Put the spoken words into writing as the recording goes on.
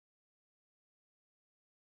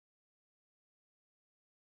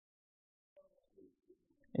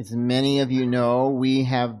As many of you know, we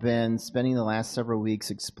have been spending the last several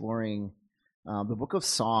weeks exploring the book of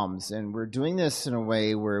Psalms, and we're doing this in a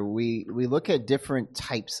way where we look at different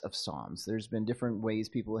types of Psalms. There's been different ways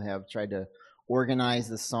people have tried to organize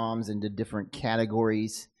the Psalms into different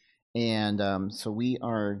categories, and so we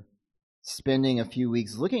are spending a few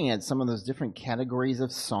weeks looking at some of those different categories of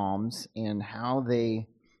Psalms and how they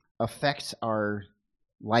affect our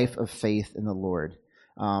life of faith in the Lord.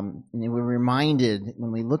 And we're reminded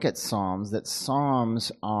when we look at Psalms that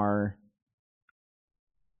Psalms are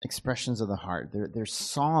expressions of the heart. They're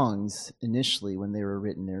songs initially when they were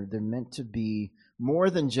written. They're meant to be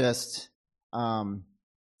more than just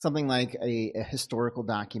something like a historical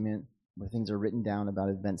document where things are written down about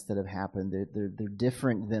events that have happened. They're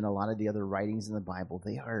different than a lot of the other writings in the Bible.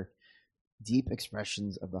 They are deep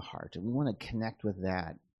expressions of the heart, and we want to connect with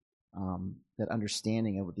that. That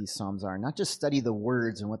understanding of what these Psalms are. Not just study the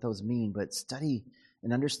words and what those mean, but study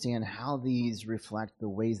and understand how these reflect the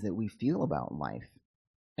ways that we feel about life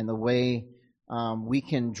and the way we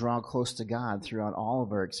can draw close to God throughout all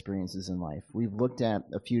of our experiences in life. We've looked at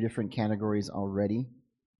a few different categories already.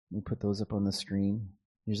 Let me put those up on the screen.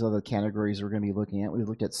 Here's all the categories we're going to be looking at. We've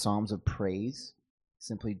looked at Psalms of praise,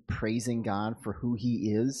 simply praising God for who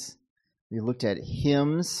He is. We looked at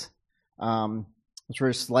hymns, which were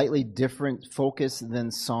a slightly different focus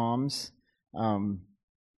than Psalms,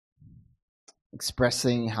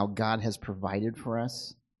 expressing how God has provided for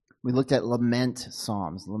us. We looked at lament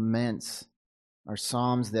Psalms. Laments are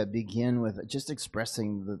Psalms that begin with just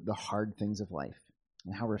expressing the hard things of life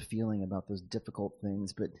and how we're feeling about those difficult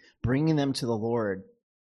things, but bringing them to the Lord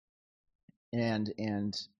and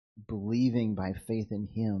believing by faith in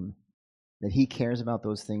Him that He cares about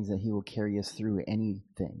those things, that He will carry us through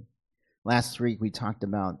anything. Last week we talked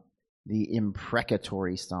about the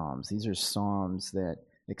imprecatory Psalms. These are Psalms that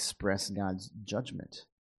express God's judgment,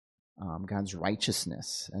 God's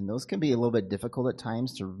righteousness. And those can be a little bit difficult at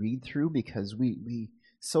times to read through because we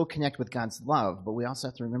so connect with God's love, but we also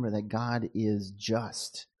have to remember that God is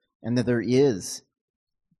just and that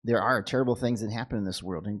there are terrible things that happen in this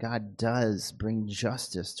world, and God does bring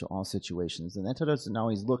justice to all situations. And that doesn't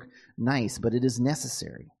always look nice, but it is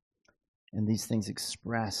necessary. And these things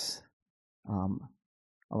express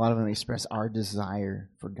a lot of them express our desire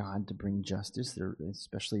for God to bring justice,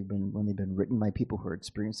 especially when they've been written by people who are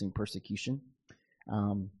experiencing persecution.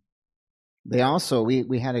 They also,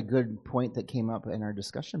 we had a good point that came up in our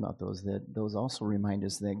discussion about those, that those also remind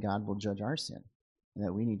us that God will judge our sin, and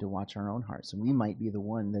that we need to watch our own hearts, and we might be the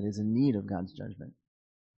one that is in need of God's judgment.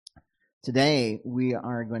 Today, we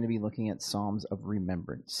are going to be looking at Psalms of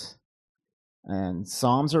Remembrance. And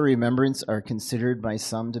Psalms of Remembrance are considered by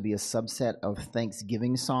some to be a subset of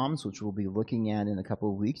Thanksgiving Psalms, which we'll be looking at in a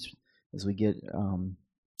couple of weeks as we get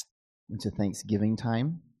into Thanksgiving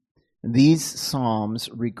time. And these Psalms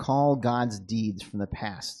recall God's deeds from the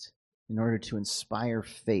past in order to inspire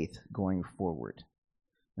faith going forward.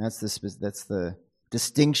 And that's the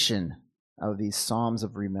distinction of these Psalms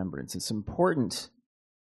of Remembrance. It's important.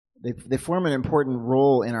 They form an important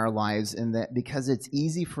role in our lives in that because it's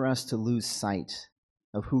easy for us to lose sight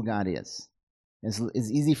of who God is.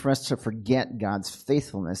 It's easy for us to forget God's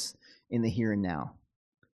faithfulness in the here and now.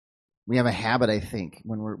 We have a habit, I think,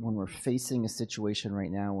 when we're facing a situation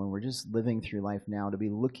right now, when we're just living through life now, to be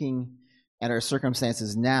looking at our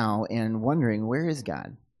circumstances now and wondering, where is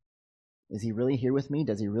God? Is He really here with me?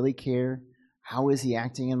 Does He really care? How is He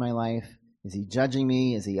acting in my life? Is He judging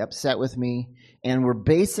me? Is He upset with me? And we're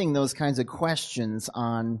basing those kinds of questions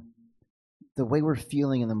on the way we're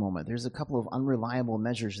feeling in the moment. There's a couple of unreliable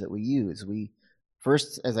measures that we use.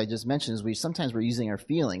 First, as I just mentioned, sometimes we're using our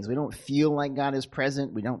feelings. We don't feel like God is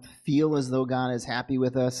present. We don't feel as though God is happy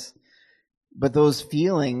with us. But those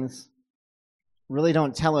feelings really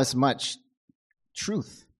don't tell us much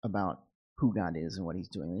truth about who God is and what He's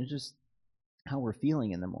doing. They're just how we're feeling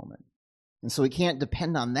in the moment. And so we can't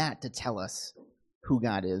depend on that to tell us who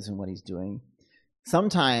God is and what He's doing.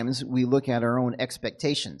 Sometimes we look at our own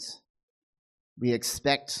expectations. We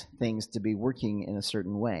expect things to be working in a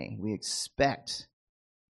certain way. We expect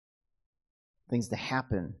things to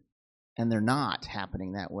happen, and they're not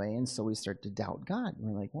happening that way, and so we start to doubt God.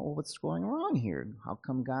 We're like, well, what's going wrong here? How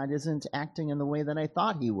come God isn't acting in the way that I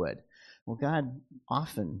thought He would? Well, God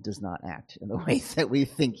often does not act in the ways that we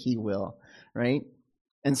think He will, right?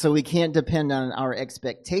 And so we can't depend on our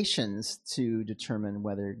expectations to determine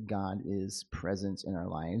whether God is present in our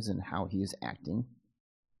lives and how He is acting.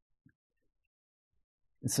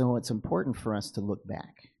 And so it's important for us to look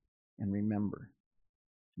back and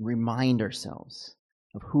remind ourselves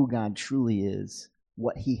of who God truly is,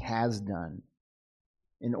 what He has done,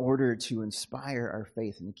 in order to inspire our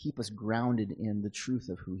faith and keep us grounded in the truth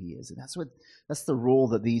of who he is. And that's the role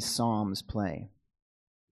that these Psalms play.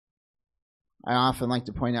 I often like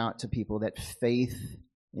to point out to people that faith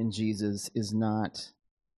in Jesus is not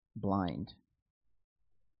blind.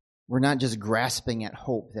 We're not just grasping at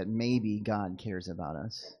hope that maybe God cares about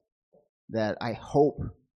us, that I hope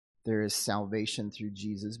there is salvation through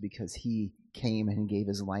Jesus because he came and gave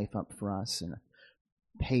his life up for us and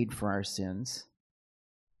paid for our sins.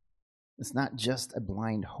 It's not just a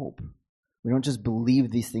blind hope. We don't just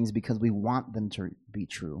believe these things because we want them to be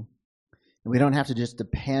true. And we don't have to just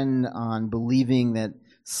depend on believing that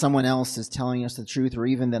someone else is telling us the truth, or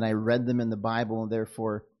even that I read them in the Bible and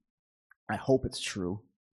therefore I hope it's true.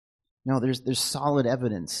 No, there's solid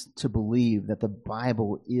evidence to believe that the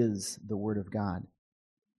Bible is the Word of God.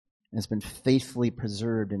 And it's been faithfully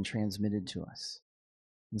preserved and transmitted to us.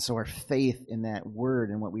 And so our faith in that Word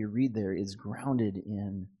and what we read there is grounded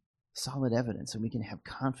in solid evidence, and we can have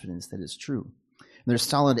confidence that it's true. And there's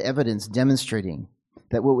solid evidence demonstrating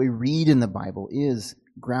that what we read in the Bible is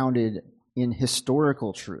grounded in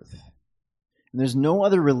historical truth. And there's no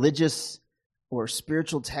other religious or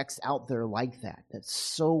spiritual text out there like that, that's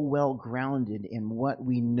so well grounded in what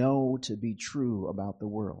we know to be true about the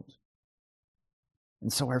world.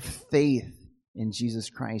 And so our faith in Jesus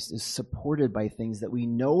Christ is supported by things that we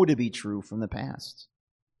know to be true from the past.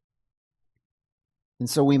 And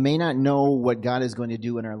so we may not know what God is going to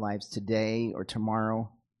do in our lives today or tomorrow,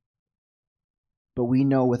 but we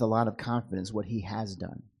know with a lot of confidence what he has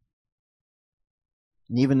done.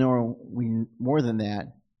 And even though more than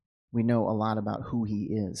that, we know a lot about who he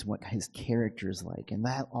is, what his character is like, and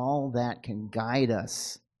that all that can guide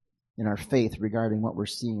us in our faith regarding what we're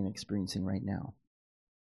seeing and experiencing right now.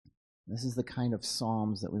 This is the kind of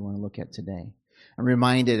Psalms that we want to look at today. I'm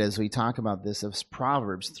reminded as we talk about this of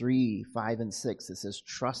Proverbs 3, 5, and 6. It says,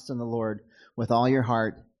 "Trust in the Lord with all your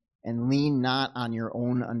heart and lean not on your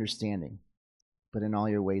own understanding, but in all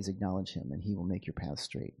your ways acknowledge him, and he will make your path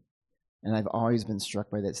straight." And I've always been struck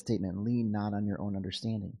by that statement, lean not on your own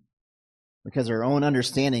understanding. Because our own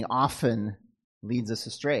understanding often leads us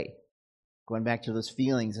astray, going back to those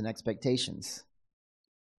feelings and expectations.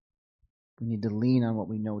 We need to lean on what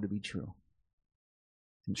we know to be true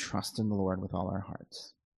and trust in the Lord with all our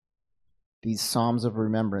hearts. These Psalms of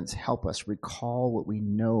Remembrance help us recall what we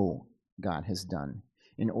know God has done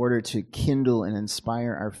in order to kindle and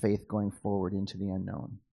inspire our faith going forward into the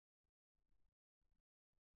unknown.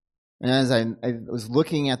 And as I was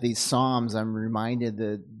looking at these Psalms, I'm reminded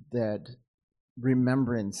that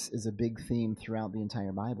remembrance is a big theme throughout the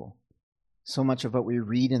entire Bible. So much of what we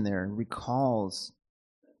read in there recalls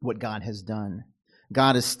what God has done.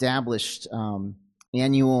 God established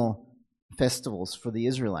annual festivals for the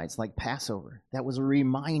Israelites, like Passover. That was a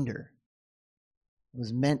reminder. It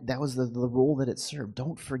was meant, that was the role that it served.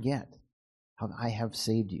 Don't forget how I have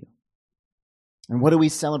saved you. And what do we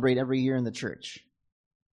celebrate every year in the church?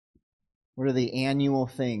 What are the annual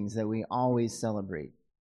things that we always celebrate?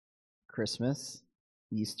 Christmas,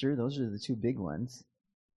 Easter, those are the two big ones.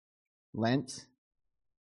 Lent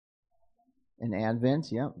and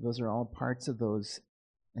Advent, those are all parts of those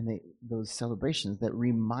those celebrations that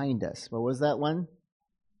remind us. What was that one?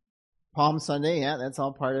 Palm Sunday, that's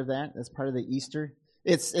all part of that. That's part of the Easter.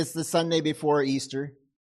 It's the Sunday before Easter,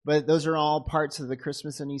 but those are all parts of the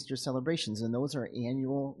Christmas and Easter celebrations, and those are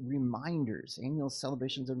annual reminders, annual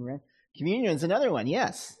celebrations of communion is another one,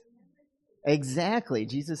 yes. Exactly.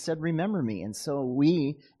 Jesus said, remember me. And so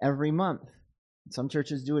we, every month, some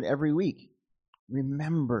churches do it every week,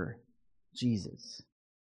 remember Jesus.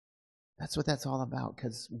 That's what that's all about,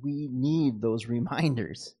 because we need those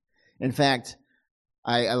reminders. In fact,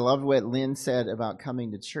 I love what Lynn said about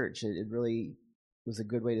coming to church. It really was a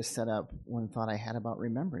good way to set up one thought I had about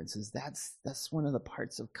remembrance, is that's one of the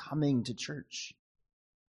parts of coming to church.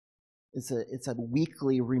 It's a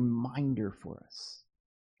weekly reminder for us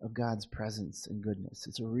of God's presence and goodness.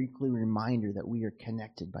 It's a weekly reminder that we are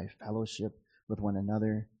connected by fellowship with one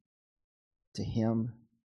another to him.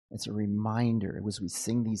 It's a reminder, as we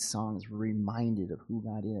sing these songs, we're reminded of who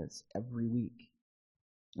God is every week.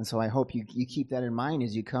 And so I hope you keep that in mind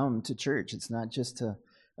as you come to church. It's not just a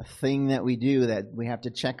thing that we do that we have to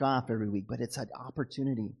check off every week, but it's an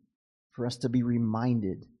opportunity for us to be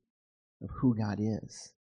reminded of who God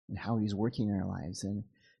is and how he's working in our lives. And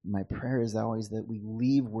my prayer is always that we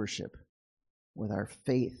leave worship with our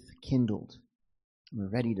faith kindled. We're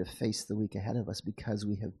ready to face the week ahead of us because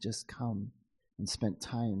we have just come and spent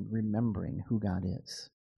time remembering who God is.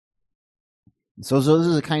 And so those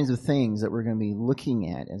are the kinds of things that we're going to be looking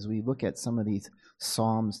at as we look at some of these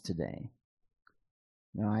Psalms today.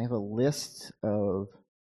 Now, I have a list of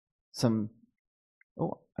some,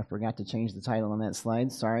 oh, I forgot to change the title on that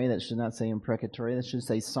slide. Sorry, that should not say imprecatory. That should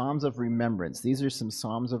say Psalms of Remembrance. These are some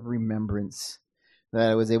Psalms of Remembrance that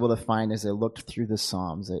I was able to find as I looked through the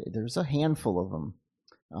Psalms. There's a handful of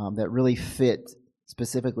them that really fit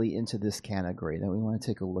specifically into this category that we want to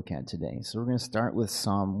take a look at today. So we're going to start with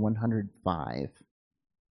Psalm 105.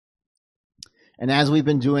 And as we've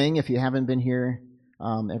been doing, if you haven't been here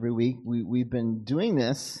every week, we've been doing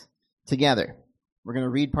this together. We're going to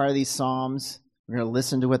read part of these Psalms. We're going to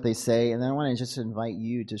listen to what they say. And then I want to just invite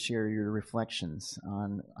you to share your reflections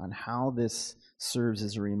on how this serves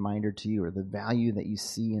as a reminder to you, or the value that you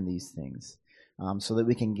see in these things, so that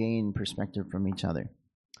we can gain perspective from each other.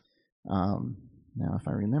 Now, if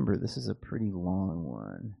I remember, this is a pretty long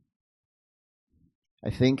one. I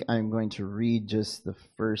think I'm going to read just the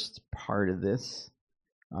first part of this,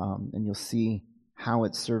 and you'll see how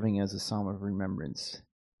it's serving as a psalm of remembrance.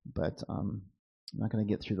 But I'm not going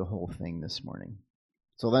to get through the whole thing this morning.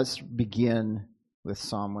 So let's begin with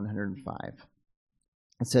Psalm 105.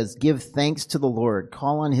 It says, "Give thanks to the Lord,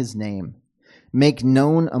 call on his name. Make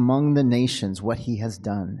known among the nations what he has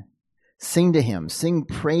done. Sing to him, sing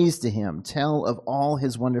praise to him, tell of all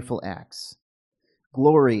his wonderful acts.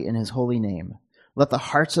 Glory in his holy name. Let the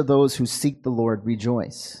hearts of those who seek the Lord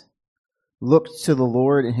rejoice. Look to the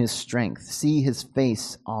Lord in his strength, see his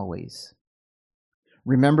face always.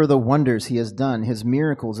 Remember the wonders he has done, his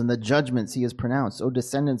miracles and the judgments he has pronounced, O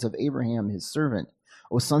descendants of Abraham, his servant,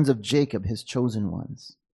 O sons of Jacob, his chosen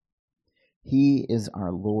ones. He is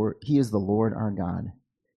our Lord, he is the Lord our God.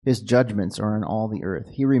 His judgments are on all the earth.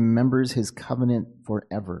 He remembers his covenant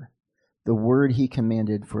forever, the word he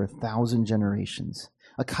commanded for 1,000 generations,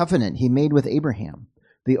 a covenant he made with Abraham,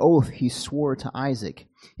 the oath he swore to Isaac.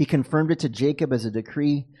 He confirmed it to Jacob as a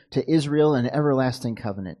decree, to Israel an everlasting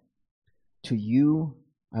covenant. To you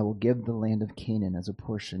I will give the land of Canaan as a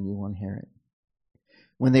portion you will inherit.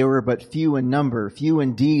 When they were but few in number, few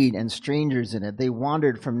indeed, and strangers in it, they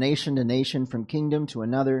wandered from nation to nation, from kingdom to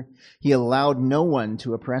another. He allowed no one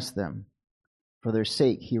to oppress them. For their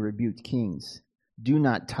sake he rebuked kings. Do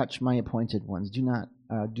not touch my appointed ones. Do not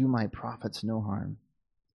do my prophets no harm.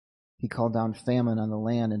 He called down famine on the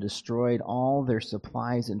land and destroyed all their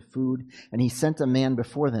supplies and food. And he sent a man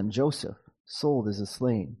before them, Joseph, sold as a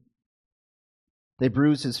slave. They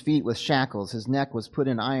bruised his feet with shackles. His neck was put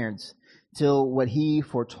in irons, till what he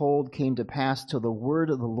foretold came to pass, till the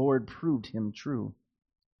word of the Lord proved him true.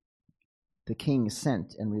 The king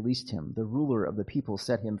sent and released him. The ruler of the people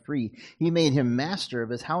set him free. He made him master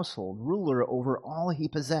of his household, ruler over all he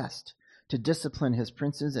possessed, to discipline his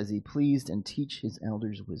princes as he pleased and teach his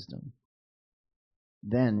elders wisdom.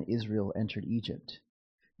 Then Israel entered Egypt.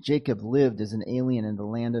 Jacob lived as an alien in the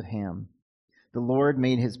land of Ham. The Lord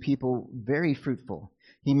made his people very fruitful.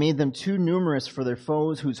 He made them too numerous for their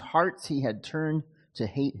foes, whose hearts he had turned to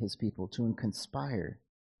hate his people, to conspire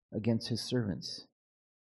against his servants.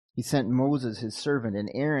 He sent Moses, his servant, and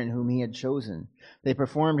Aaron, whom he had chosen. They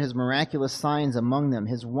performed his miraculous signs among them,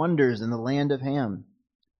 his wonders in the land of Ham.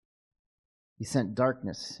 He sent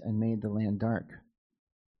darkness and made the land dark.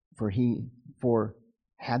 For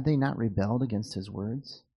had they not rebelled against his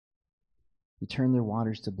words? He turned their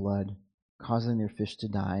waters to blood, causing their fish to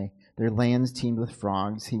die. Their lands teemed with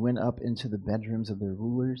frogs. He went up into the bedrooms of their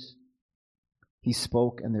rulers. He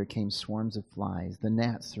spoke, and there came swarms of flies, the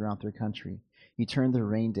gnats throughout their country. He turned the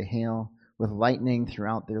rain to hail, with lightning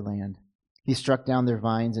throughout their land. He struck down their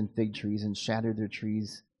vines and fig trees, and shattered their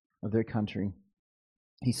trees of their country.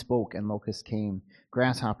 He spoke, and locusts came,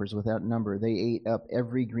 grasshoppers without number. They ate up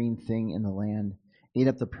every green thing in the land, ate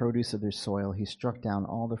up the produce of their soil. He struck down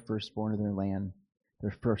all the firstborn of their land,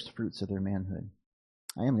 their first fruits of their manhood.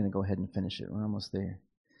 I am going to go ahead and finish it. We're almost there.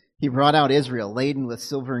 He brought out Israel, laden with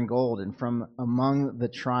silver and gold, and from among the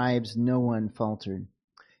tribes no one faltered.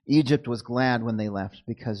 Egypt was glad when they left,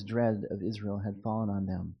 because dread of Israel had fallen on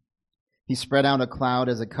them. He spread out a cloud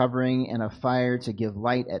as a covering and a fire to give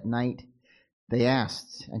light at night. They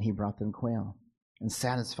asked, and he brought them quail, and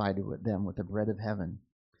satisfied them with the bread of heaven.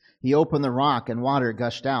 He opened the rock, and water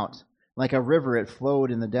gushed out. Like a river it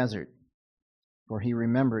flowed in the desert. For he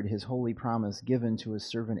remembered his holy promise given to his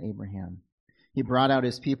servant Abraham. He brought out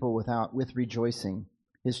his people with rejoicing,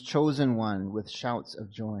 his chosen one with shouts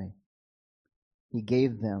of joy. He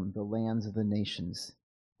gave them the lands of the nations,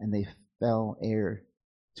 and they fell heir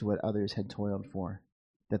to what others had toiled for,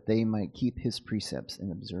 that they might keep his precepts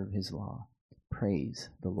and observe his law. Praise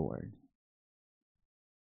the Lord.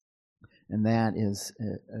 And that is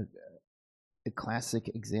a classic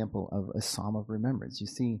example of a psalm of remembrance. You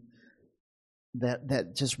see,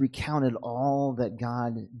 that just recounted all that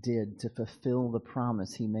God did to fulfill the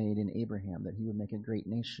promise he made in Abraham, that he would make a great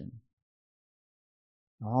nation.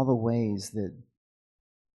 All the ways that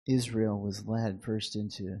Israel was led first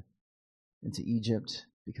into Egypt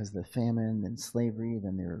because of the famine and slavery,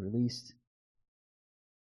 then they were released.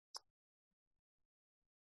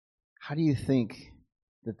 How do you think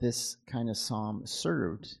that this kind of psalm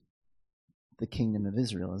served the kingdom of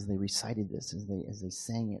Israel as they recited this, as they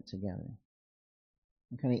sang it together?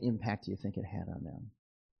 What kind of impact do you think it had on them?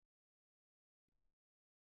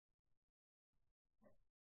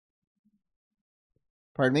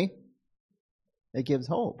 Pardon me? It gives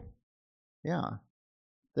hope. Yeah.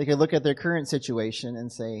 They could look at their current situation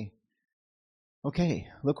and say, okay,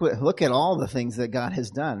 look at all the things that God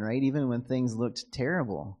has done, right? Even when things looked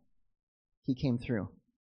terrible, he came through.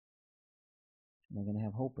 And they're going to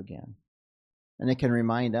have hope again. And it can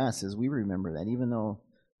remind us as we remember that, even though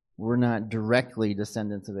we're not directly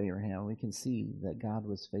descendants of Abraham, we can see that God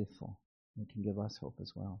was faithful. It can give us hope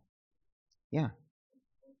as well. Yeah.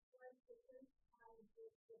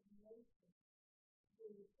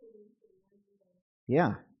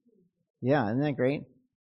 Yeah. Yeah, isn't that great?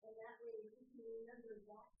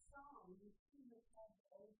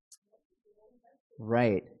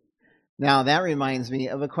 Right. Now, that reminds me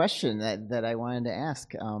of a question that I wanted to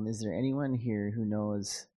ask. Is there anyone here who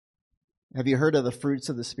knows, have you heard of the fruits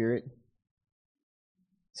of the Spirit?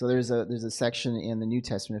 So there's a section in the New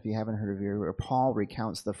Testament, if you haven't heard of it, where Paul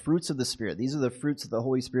recounts the fruits of the Spirit. These are the fruits that the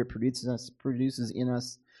Holy Spirit produces in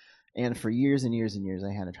us. And for years and years and years,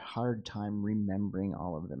 I had a hard time remembering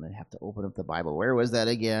all of them. I'd have to open up the Bible. Where was that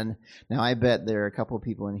again? Now, I bet there are a couple of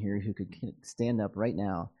people in here who could stand up right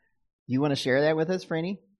now. Do you want to share that with us,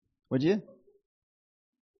 Franny? Would you?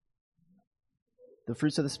 The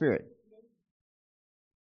fruits of the Spirit.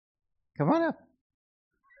 Come on up.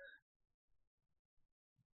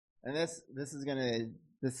 And this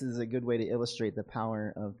is a good way to illustrate the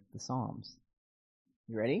power of the Psalms.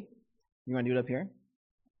 You ready? You want to do it up here?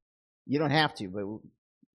 You don't have to, but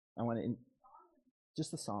I want to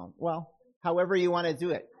just the song. Well, however you want to do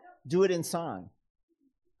it. Do it in song.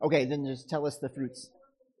 Okay, then just tell us the fruits.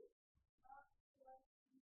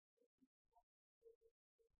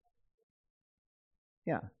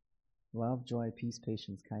 Yeah. Love, joy, peace,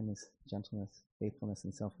 patience, kindness, gentleness, faithfulness,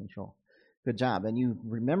 and self-control. Good job. And you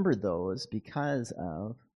remembered those because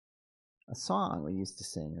of a song we used to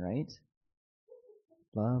sing, right?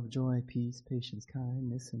 Love, joy, peace, patience,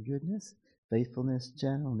 kindness, and goodness, faithfulness,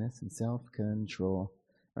 gentleness, and self-control.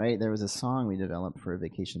 Right? There was a song we developed for a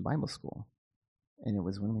vacation Bible school. And it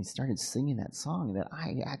was when we started singing that song that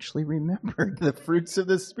I actually remembered the fruits of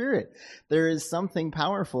the Spirit. There is something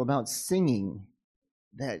powerful about singing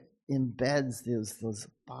that embeds those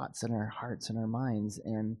thoughts in our hearts and our minds.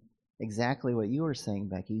 And exactly what you were saying,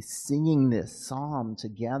 Becky, singing this psalm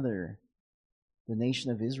together, the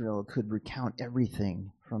nation of Israel could recount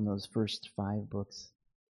everything from those first 5 books.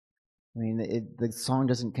 I mean, the song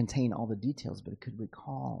doesn't contain all the details, but it could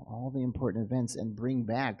recall all the important events and bring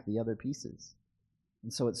back the other pieces.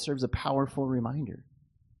 And so it serves a powerful reminder.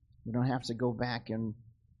 We don't have to go back and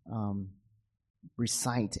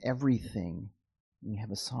recite everything. We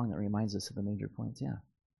have a song that reminds us of the major points. Yeah.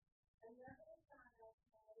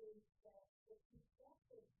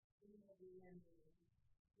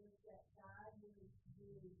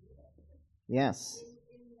 Yes.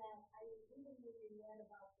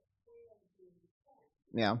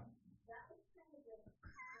 Yeah.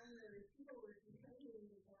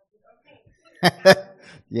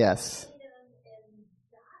 Yes.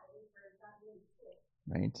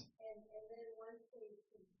 Right.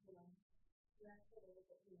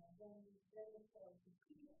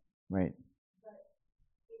 Right.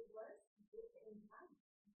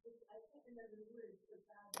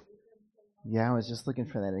 Yeah, I was just looking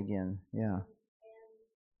for that again. Yeah.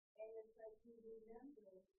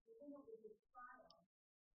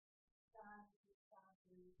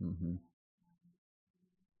 Mm-hmm.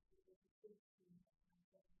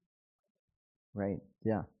 Right.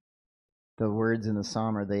 Yeah. The words in the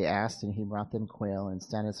psalm are, they asked and he brought them quail and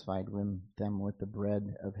satisfied them with the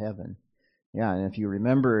bread of heaven. Yeah, and if you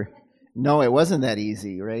remember, no, it wasn't that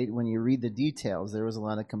easy, right? When you read the details, there was a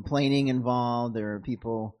lot of complaining involved. There were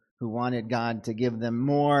people who wanted God to give them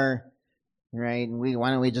more, right? And why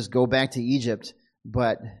don't we just go back to Egypt?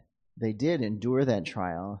 But they did endure that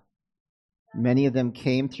trial. Many of them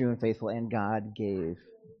came through and faithful, and God gave.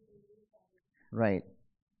 Right.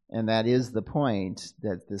 And that is the point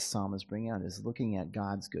that this psalm is bringing out, is looking at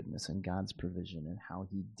God's goodness and God's provision and how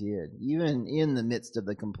he did, even in the midst of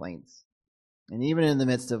the complaints. And even in the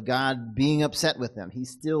midst of God being upset with them, he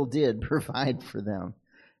still did provide for them,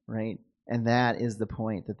 right? And that is the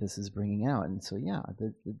point that this is bringing out. And so, yeah,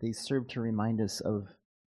 they serve to remind us of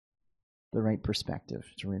the right perspective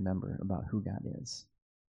to remember about who God is.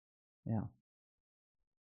 Yeah.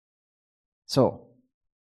 So,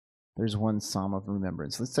 there's one Psalm of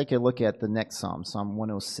Remembrance. Let's take a look at the next Psalm, Psalm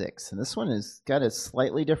 106. And this one has got a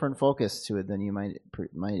slightly different focus to it than you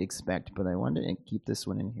might expect, but I wanted to keep this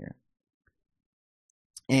one in here.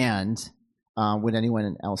 And would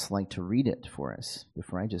anyone else like to read it for us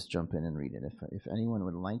before I just jump in and read it? If anyone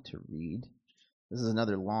would like to read. This is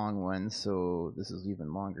another long one, so this is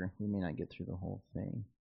even longer. We may not get through the whole thing.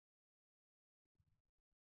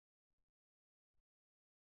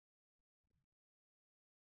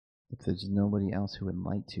 If there's nobody else who would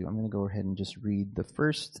like to, I'm going to go ahead and just read the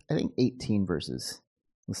first, I think, 18 verses.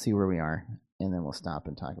 We'll see where we are, and then we'll stop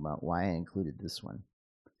and talk about why I included this one.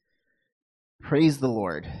 Praise the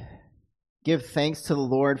Lord. Give thanks to the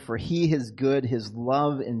Lord, for he is good. His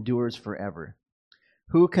love endures forever.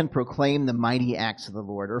 Who can proclaim the mighty acts of the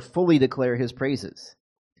Lord or fully declare his praises?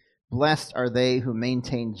 Blessed are they who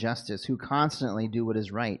maintain justice, who constantly do what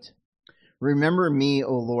is right. Remember me,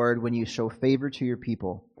 O Lord, when you show favor to your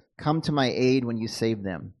people. Come to my aid when you save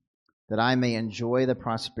them, that I may enjoy the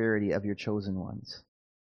prosperity of your chosen ones,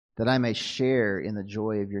 that I may share in the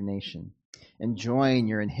joy of your nation, and join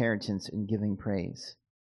your inheritance in giving praise.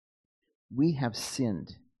 We have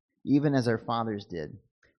sinned, even as our fathers did.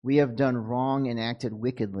 We have done wrong and acted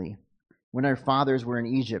wickedly. When our fathers were in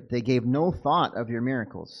Egypt, they gave no thought of your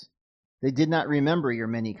miracles. They did not remember your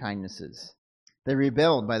many kindnesses. They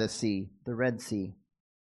rebelled by the sea, the Red Sea.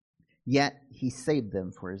 Yet he saved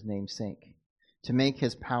them for his name's sake, to make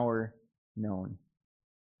his power known.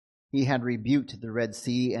 He had rebuked the Red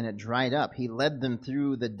Sea, and it dried up. He led them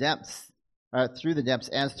through the depths as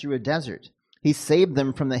through a desert. He saved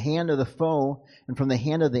them from the hand of the foe, and from the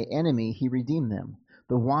hand of the enemy he redeemed them.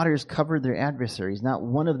 The waters covered their adversaries. Not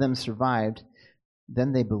one of them survived.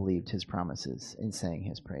 Then they believed his promises and sang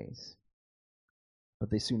his praise. But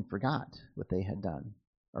they soon forgot what they had done,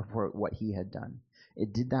 or for what he had done.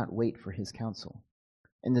 It did not wait for his counsel.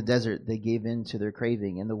 In the desert they gave in to their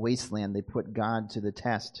craving. In the wasteland they put God to the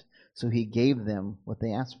test. So he gave them what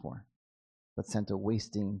they asked for, but sent a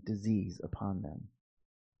wasting disease upon them.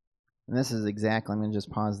 And this is exactly, I'm going to just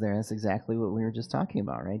pause there. That's exactly what we were just talking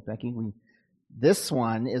about, right, Becky? This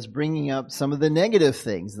one is bringing up some of the negative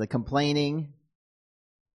things, the complaining,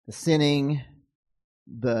 the sinning,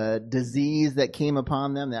 the disease that came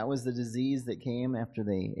upon them. That was the disease that came after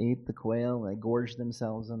they ate the quail. They gorged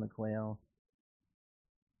themselves on the quail.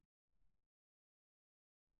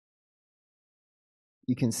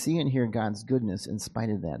 You can see and hear God's goodness in spite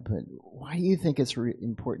of that, but why do you think it's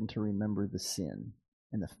important to remember the sin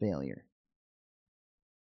and the failure?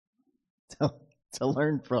 To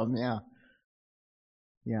learn from, yeah.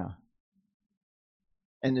 Yeah.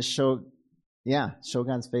 And to show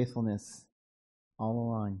God's faithfulness all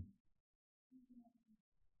along.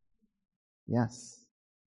 Yes.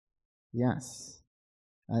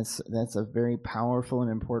 That's a very powerful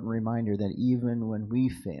and important reminder that even when we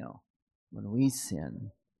fail, when we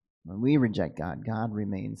sin, when we reject God, God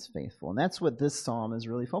remains faithful. And that's what this psalm is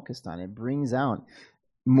really focused on. It brings out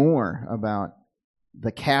more about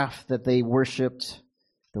the calf that they worshipped,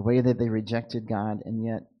 the way that they rejected God, and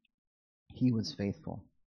yet he was faithful.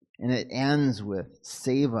 And it ends with,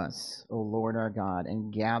 save us, O Lord our God,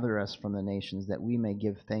 and gather us from the nations, that we may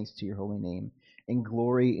give thanks to your holy name and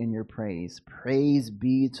glory in your praise. Praise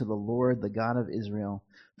be to the Lord, the God of Israel,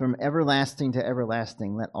 from everlasting to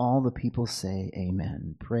everlasting. Let all the people say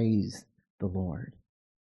amen. Praise the Lord.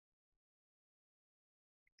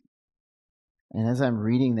 And as I'm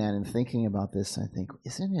reading that and thinking about this, I think,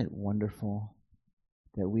 isn't it wonderful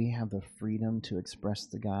that we have the freedom to express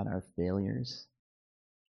to God our failures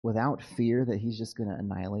without fear that he's just going to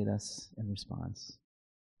annihilate us in response?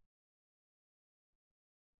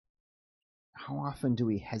 How often do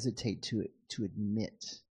we hesitate to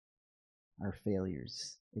admit our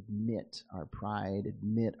failures, admit our pride,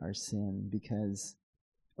 admit our sin, because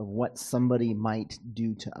of what somebody might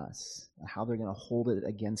do to us, how they're going to hold it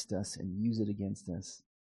against us and use it against us,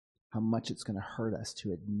 how much it's going to hurt us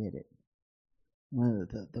to admit it. One of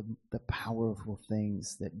the powerful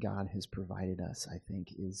things that God has provided us, I think,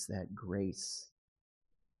 is that grace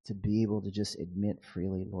to be able to just admit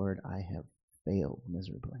freely, Lord, I have failed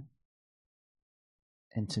miserably.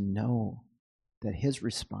 And to know that his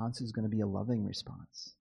response is going to be a loving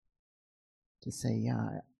response. To say,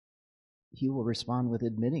 yeah, he will respond with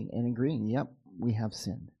admitting and agreeing, yep, we have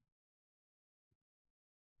sinned.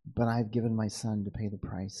 But I've given my son to pay the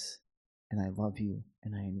price and I love you,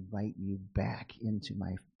 and I invite you back into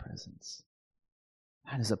my presence.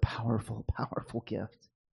 That is a powerful, powerful gift.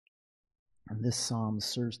 And this psalm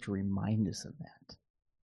serves to remind us of that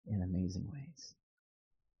in amazing ways.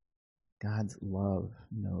 God's love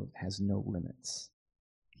has no limits.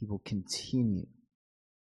 He will continue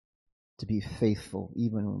to be faithful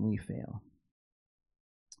even when we fail.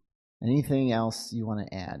 Anything else you want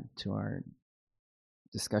to add to our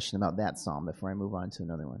discussion about that psalm before I move on to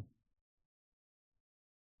another one?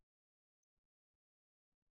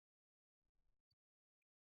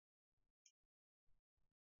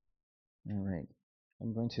 All right.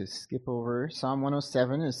 I'm going to skip over. Psalm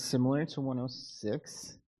 107 is similar to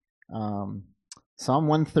 106. Psalm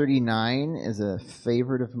 139 is a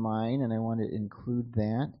favorite of mine, and I want to include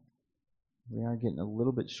that. We are getting a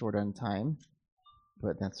little bit short on time,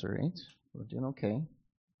 but that's all right. We're doing okay.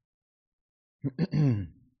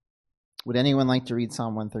 Would anyone like to read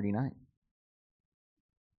Psalm 139?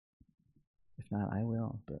 If not, I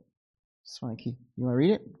will, but just want to keep. You want to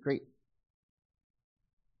read it? Great.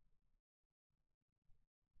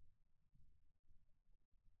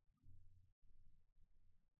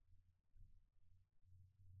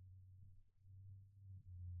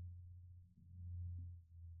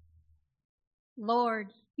 Lord,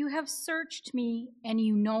 you have searched me and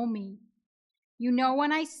you know me. You know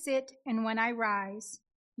when I sit and when I rise.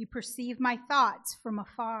 You perceive my thoughts from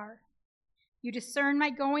afar. You discern my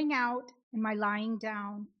going out and my lying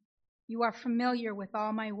down. You are familiar with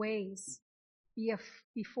all my ways.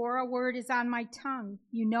 Before a word is on my tongue,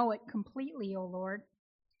 you know it completely, O Lord.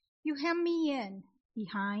 You hem me in,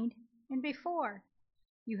 behind and before.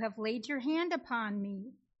 You have laid your hand upon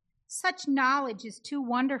me. Such knowledge is too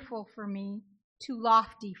wonderful for me, too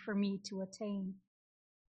lofty for me to attain.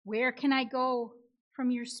 Where can I go from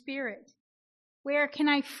your spirit? Where can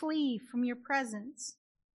I flee from your presence?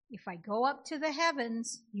 If I go up to the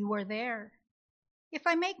heavens, you are there. If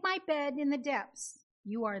I make my bed in the depths,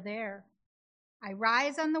 you are there. I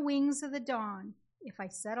rise on the wings of the dawn, if I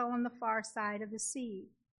settle on the far side of the sea.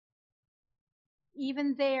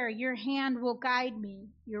 Even there your hand will guide me,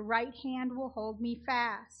 your right hand will hold me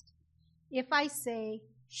fast. If I say,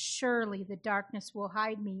 surely the darkness will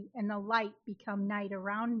hide me, and the light become night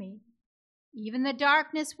around me, even the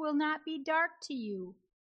darkness will not be dark to you.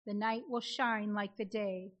 The night will shine like the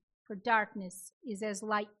day, for darkness is as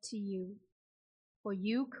light to you. For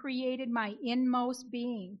you created my inmost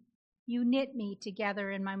being. You knit me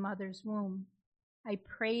together in my mother's womb. I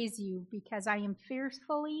praise you because I am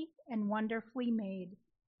fearfully and wonderfully made.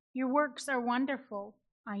 Your works are wonderful.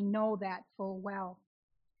 I know that full well.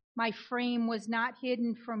 My frame was not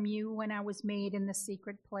hidden from you when I was made in the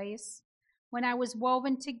secret place, when I was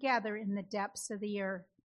woven together in the depths of the earth.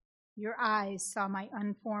 Your eyes saw my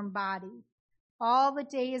unformed body. All the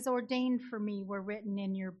days ordained for me were written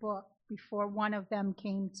in your book before one of them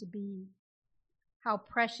came to be. How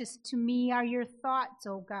precious to me are your thoughts,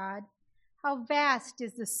 O God. How vast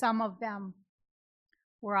is the sum of them.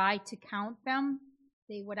 Were I to count them,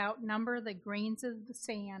 they would outnumber the grains of the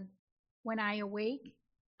sand. When I awake,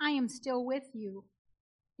 I am still with you.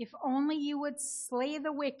 If only you would slay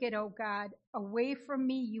the wicked, O God. Away from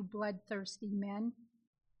me, you bloodthirsty men.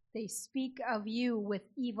 They speak of you with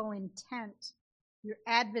evil intent. Your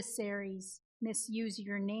adversaries misuse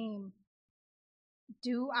your name.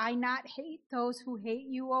 Do I not hate those who hate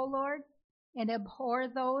you, O Lord, and abhor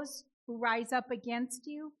those who rise up against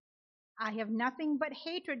you? I have nothing but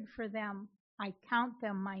hatred for them. I count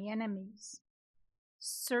them my enemies.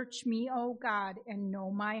 Search me, O God, and know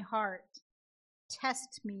my heart.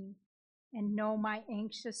 Test me and know my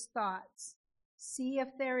anxious thoughts. See if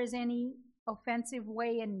there is any offensive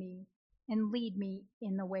way in me, and lead me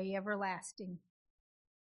in the way everlasting.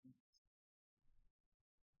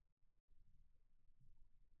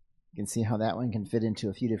 You can see how that one can fit into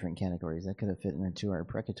a few different categories. That could have fit into our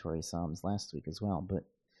precatory psalms last week as well. But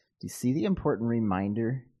do you see the important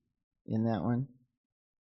reminder in that one?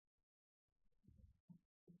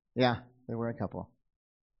 Yeah, there were a couple.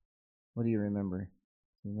 What do you remember?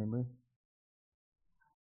 Do you remember?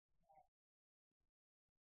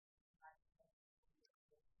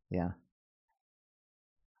 Yeah.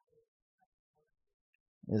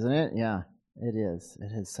 Isn't it? Yeah, it is.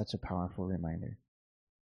 It is such a powerful reminder.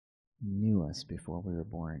 He knew us before we were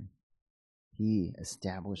born. He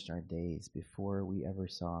established our days before we ever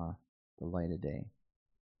saw the light of day.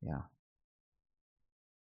 Yeah.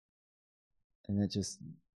 And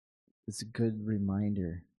it's a good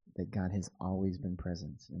reminder that God has always been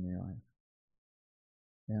present in your life.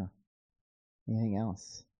 Yeah. Anything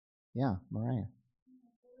else? Yeah, Mariah.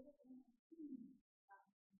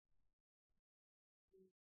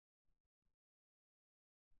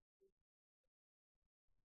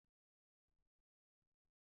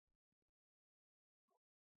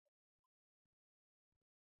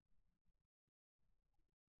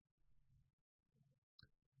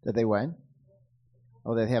 That they what?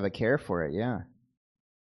 Oh, they have a care for it, yeah.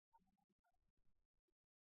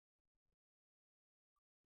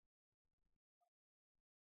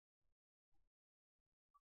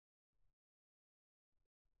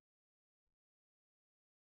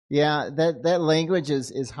 Yeah, that language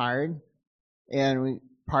is hard, and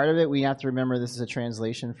part of it we have to remember this is a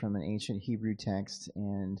translation from an ancient Hebrew text,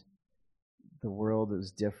 and the world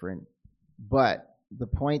is different. But the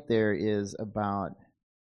point there is about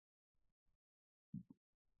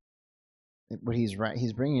what he's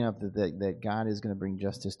bringing up that God is going to bring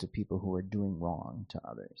justice to people who are doing wrong to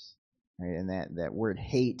others, right? And that word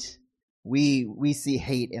hate, we see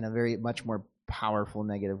hate in a very much more powerful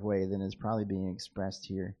negative way than is probably being expressed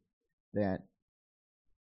here. That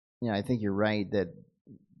I think you're right that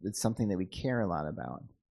it's something that we care a lot about.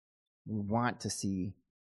 We want to see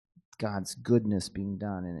God's goodness being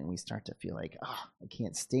done, and we start to feel like, I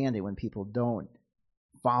can't stand it when people don't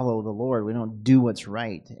follow the Lord. We don't do what's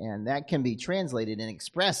right. And that can be translated and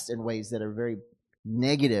expressed in ways that are very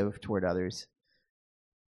negative toward others.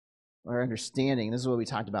 Our understanding, this is what we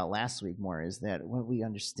talked about last week more, is that what we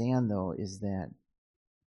understand, though, is that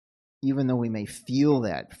even though we may feel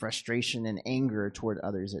that frustration and anger toward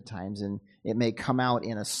others at times, and it may come out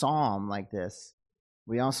in a psalm like this,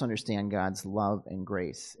 we also understand God's love and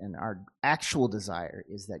grace. And our actual desire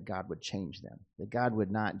is that God would change them, that God would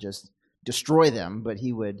not just destroy them, but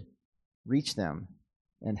he would reach them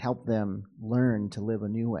and help them learn to live a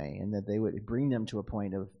new way, and that they would bring them to a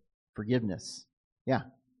point of forgiveness. Yeah.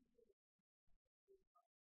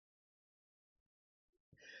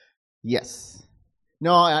 Yes.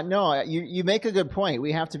 No, you make a good point.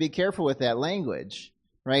 We have to be careful with that language,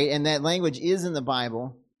 right? And that language is in the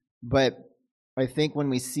Bible, but I think when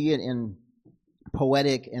we see it in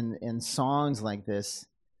poetic and songs like this,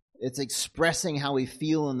 it's expressing how we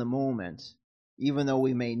feel in the moment, even though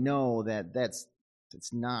we may know that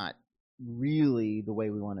it's not really the way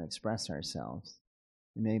we want to express ourselves.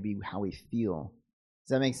 It may be how we feel.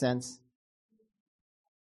 Does that make sense?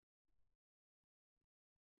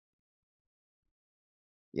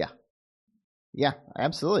 Yeah. Yeah,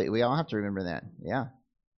 absolutely. We all have to remember that. Yeah.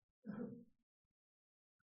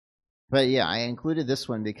 But yeah, I included this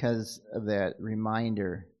one because of that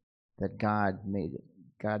reminder that God knit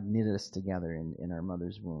us together in our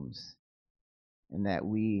mother's wombs, and that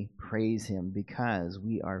we praise him because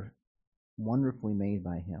we are wonderfully made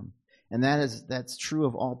by him. And that's true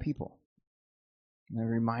of all people. And I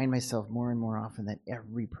remind myself more and more often that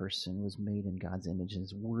every person was made in God's image and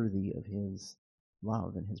is worthy of his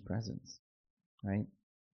love and his presence. Right?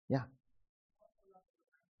 Yeah.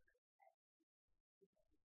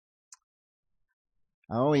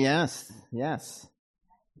 Oh, yes. Yes.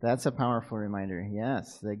 That's a powerful reminder.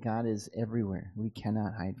 Yes, that God is everywhere. We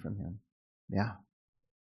cannot hide from him. Yeah.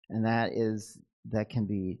 And that can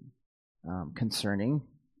be concerning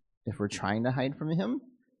if we're trying to hide from him,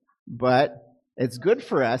 but it's good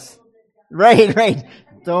for us. Right.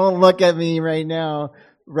 Don't look at me right now.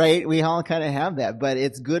 Right? We all kind of have that, but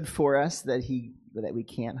it's good for us that we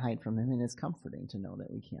can't hide from him, and it's comforting to know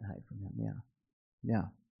that we can't hide from him. Yeah.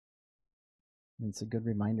 And it's a good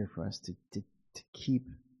reminder for us to keep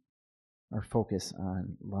our focus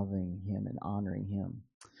on loving him and honoring him.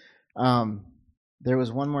 There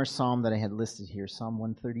was one more psalm that I had listed here, Psalm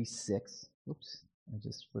 136. Oops, I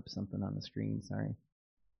just flipped something on the screen, sorry.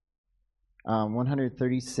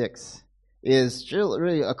 136 is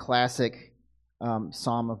really a classic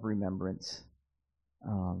Psalm of Remembrance.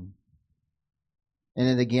 And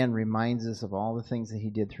it again reminds us of all the things that he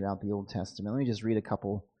did throughout the Old Testament. Let me just read a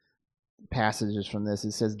couple passages from this.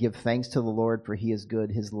 It says, "Give thanks to the Lord, for he is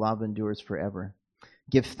good. His love endures forever.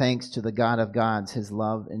 Give thanks to the God of gods. His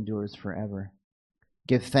love endures forever.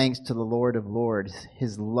 Give thanks to the Lord of lords.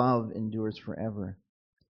 His love endures forever.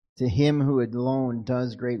 To him who alone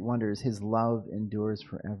does great wonders, his love endures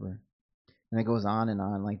forever." And it goes on and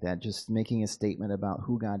on like that, just making a statement about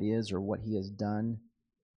who God is or what he has done,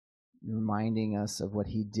 reminding us of what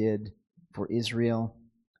he did for Israel,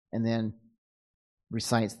 and then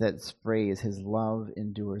recites that phrase, his love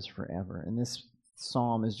endures forever. And this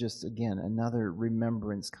psalm is just, again, another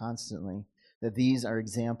remembrance constantly that these are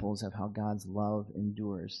examples of how God's love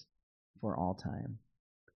endures for all time.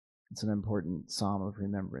 It's an important psalm of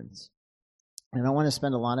remembrance. And I don't want to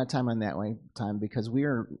spend a lot of time on that time because we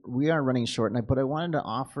are running short, but I wanted to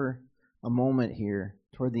offer a moment here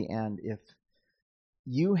toward the end if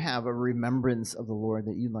you have a remembrance of the Lord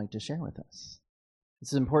that you'd like to share with us.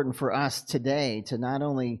 It's important for us today to not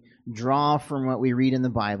only draw from what we read in the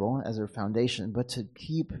Bible as our foundation, but to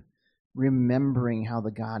keep remembering how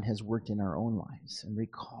the God has worked in our own lives and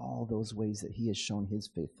recall those ways that he has shown his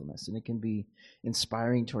faithfulness. And it can be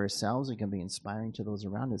inspiring to ourselves. It can be inspiring to those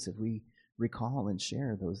around us if we recall and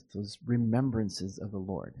share those remembrances of the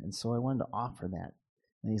Lord. And so I wanted to offer that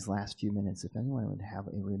in these last few minutes. If anyone would have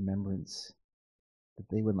a remembrance that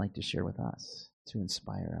they would like to share with us to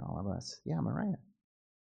inspire all of us. Yeah, Mariah.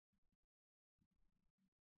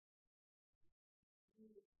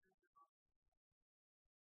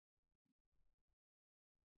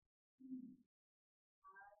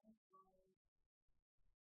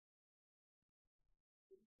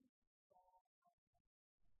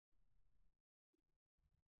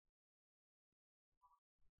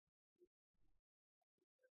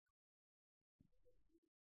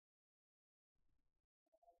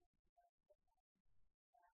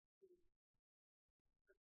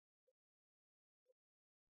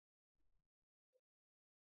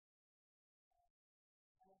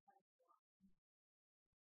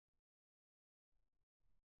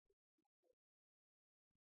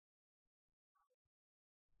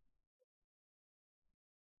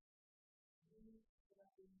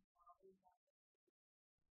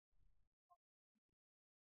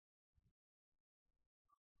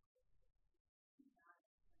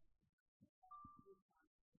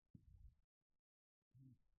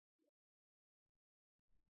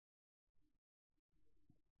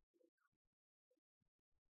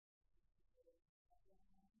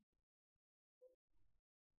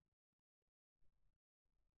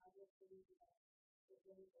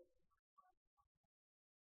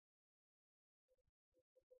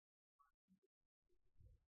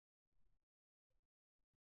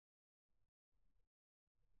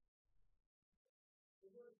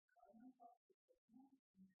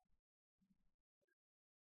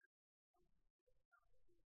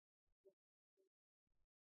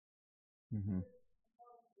 Mm-hmm.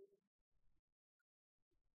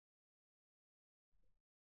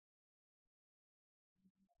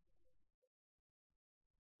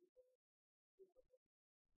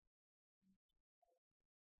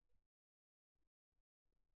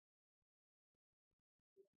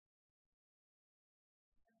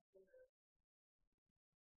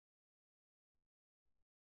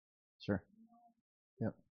 Sure.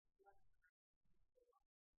 Yep.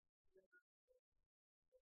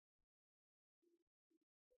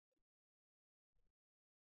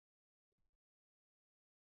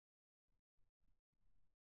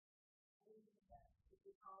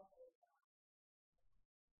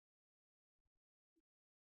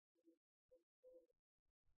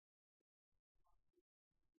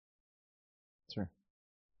 Sure.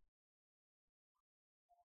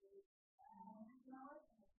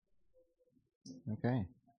 Okay.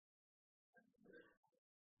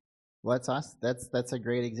 Well, that's us. That's a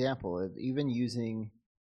great example of even using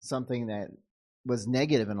something that was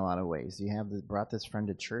negative in a lot of ways. You have brought this friend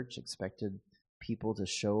to church, expected people to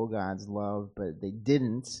show God's love, but they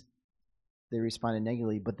didn't. They responded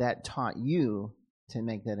negatively, but that taught you to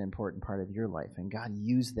make that important part of your life. And God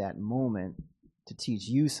used that moment to teach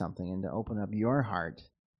you something and to open up your heart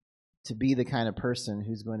to be the kind of person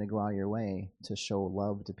who's going to go out of your way to show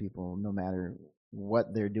love to people no matter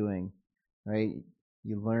what they're doing, right?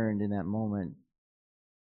 You learned in that moment,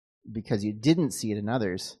 because you didn't see it in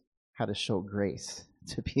others, how to show grace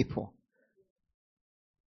to people.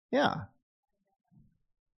 Yeah,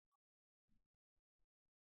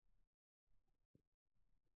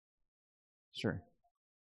 sure.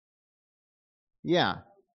 Yeah,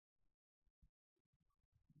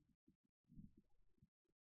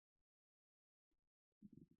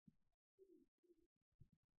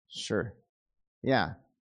 sure. Yeah,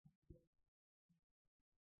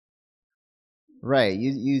 right.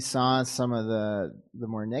 You saw some of the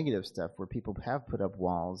more negative stuff where people have put up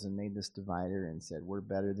walls and made this divider and said we're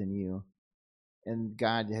better than you. And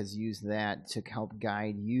God has used that to help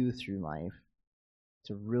guide you through life,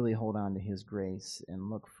 to really hold on to his grace and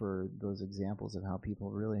look for those examples of how people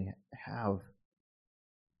really have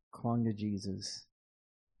clung to Jesus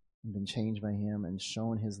and been changed by him and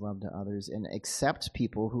shown his love to others and accept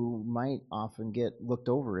people who might often get looked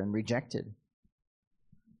over and rejected.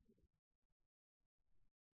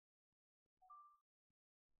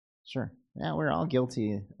 Sure. Yeah, we're all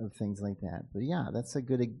guilty of things like that. But yeah, it's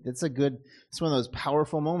one of those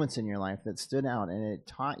powerful moments in your life that stood out, and it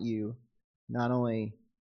taught you not only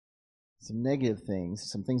some negative things,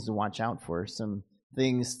 some things to watch out for, some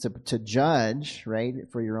things to judge, right,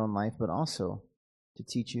 for your own life, but also to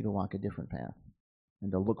teach you to walk a different path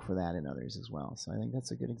and to look for that in others as well. So I think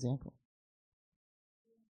that's a good example.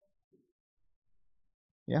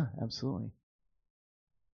 Yeah, absolutely.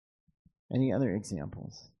 Any other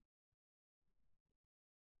examples?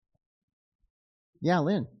 Yeah,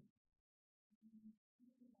 Lynn.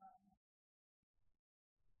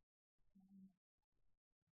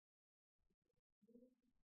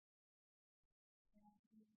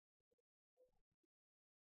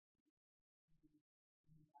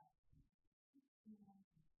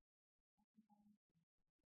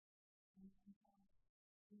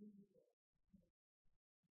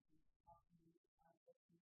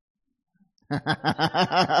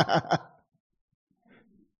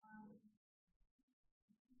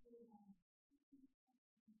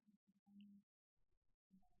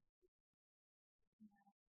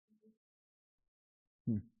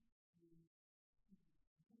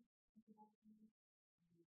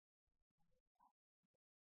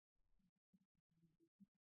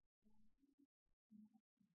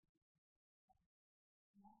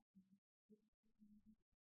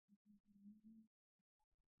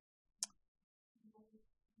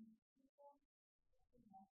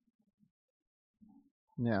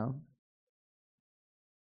 No,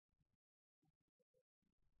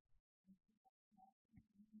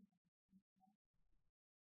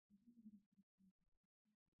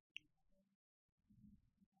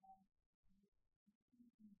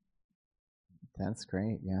 that's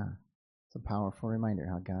great. Yeah. It's a powerful reminder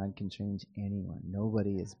how God can change anyone.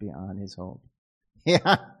 Nobody is beyond his hope.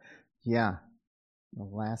 Yeah. Yeah. The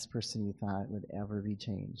last person you thought would ever be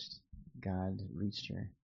changed, God reached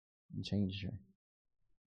her and changed her.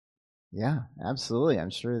 Yeah, absolutely. I'm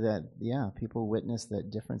sure that, yeah, people witnessed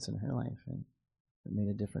that difference in her life and it made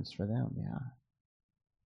a difference for them. Yeah.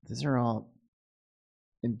 These are all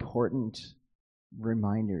important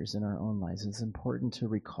reminders in our own lives. It's important to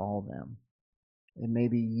recall them. It may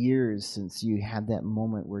be years since you had that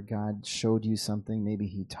moment where God showed you something. Maybe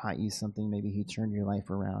he taught you something. Maybe he turned your life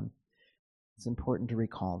around. It's important to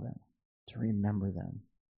recall them, to remember them,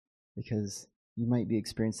 because you might be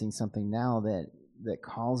experiencing something now that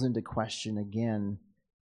calls into question again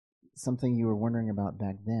something you were wondering about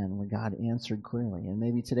back then when God answered clearly. And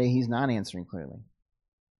maybe today he's not answering clearly,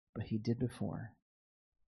 but he did before.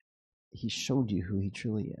 He showed you who he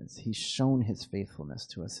truly is. He's shown his faithfulness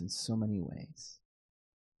to us in so many ways.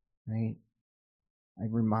 Right? I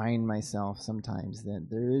remind myself sometimes that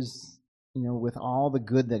there is, with all the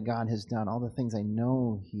good that God has done, all the things I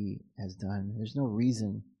know he has done, there's no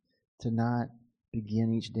reason to not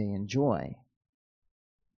begin each day in joy.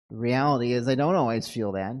 The reality is I don't always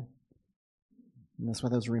feel that. And that's why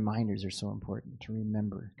those reminders are so important, to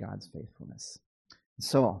remember God's faithfulness.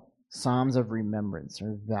 So, Psalms of Remembrance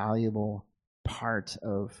are a valuable part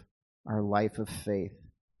of our life of faith.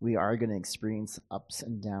 We are going to experience ups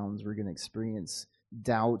and downs. We're going to experience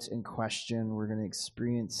doubt and question. We're going to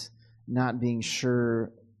experience not being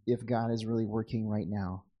sure if God is really working right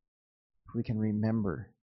now. If we can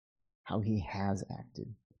remember how he has acted,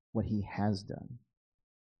 what he has done,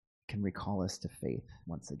 it can recall us to faith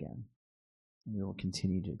once again. And we will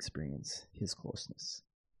continue to experience his closeness,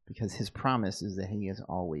 because his promise is that he is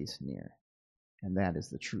always near, and that is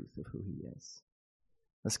the truth of who he is.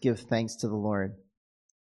 Let's give thanks to the Lord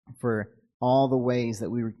for all the ways that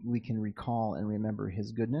we can recall and remember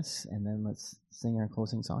his goodness, and then let's sing our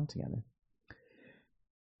closing song together.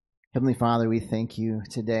 Heavenly Father, we thank you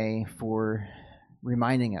today for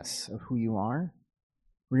reminding us of who you are,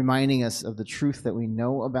 reminding us of the truth that we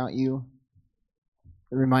know about you,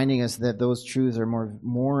 reminding us that those truths are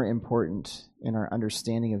more important in our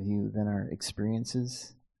understanding of you than our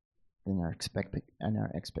experiences, than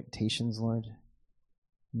our expectations, Lord.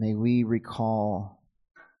 May we recall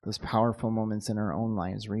those powerful moments in our own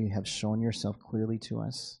lives where you have shown yourself clearly to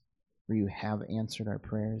us, where you have answered our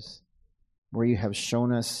prayers, where you have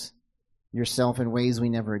shown us yourself in ways we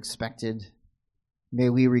never expected. May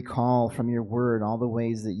we recall from your word all the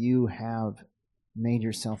ways that you have made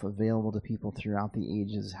yourself available to people throughout the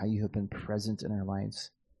ages, how you have been present in our lives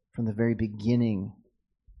from the very beginning,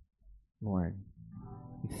 Lord.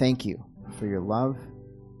 We thank you for your love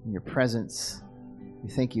and your presence. We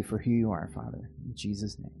thank you for who you are, Father. In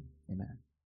Jesus' name, amen.